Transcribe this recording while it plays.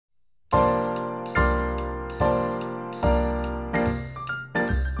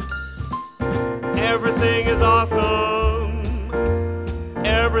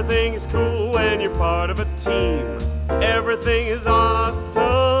Everything's cool when you're part of a team. Everything is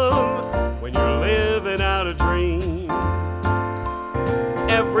awesome when you're living out a dream.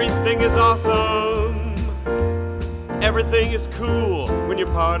 Everything is awesome. Everything is cool when you're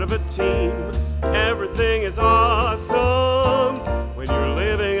part of a team. Everything is awesome when you're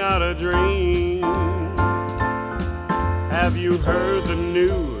living out a dream. Have you heard the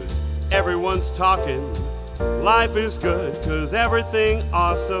news? Everyone's talking. Life is good, 'cause everything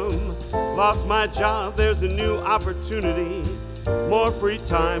awesome. Lost my job, there's a new opportunity. More free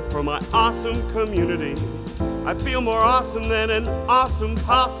time for my awesome community. I feel more awesome than an awesome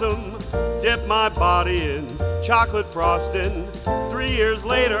possum. Dip my body in chocolate frosting. 3 years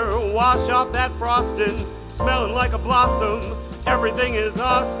later, wash off that frosting. Smelling like a blossom, everything is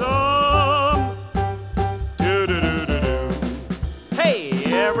awesome. Do-do-do-do-do. Hey,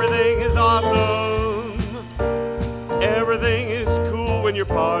 everything is awesome. Everything is cool when you're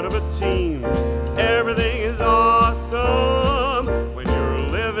part of a team. Everything is awesome when you're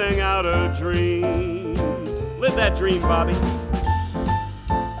living out a dream. Live that dream, Bobby.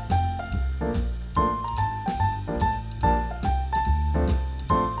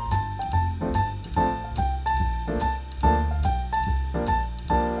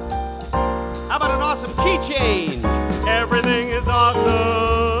 How about an awesome key change? Everything is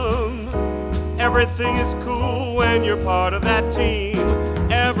awesome. Everything is cool when you're part of that team.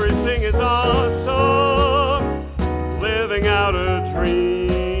 Everything is awesome. Living out a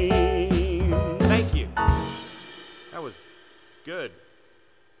dream. Thank you. That was good.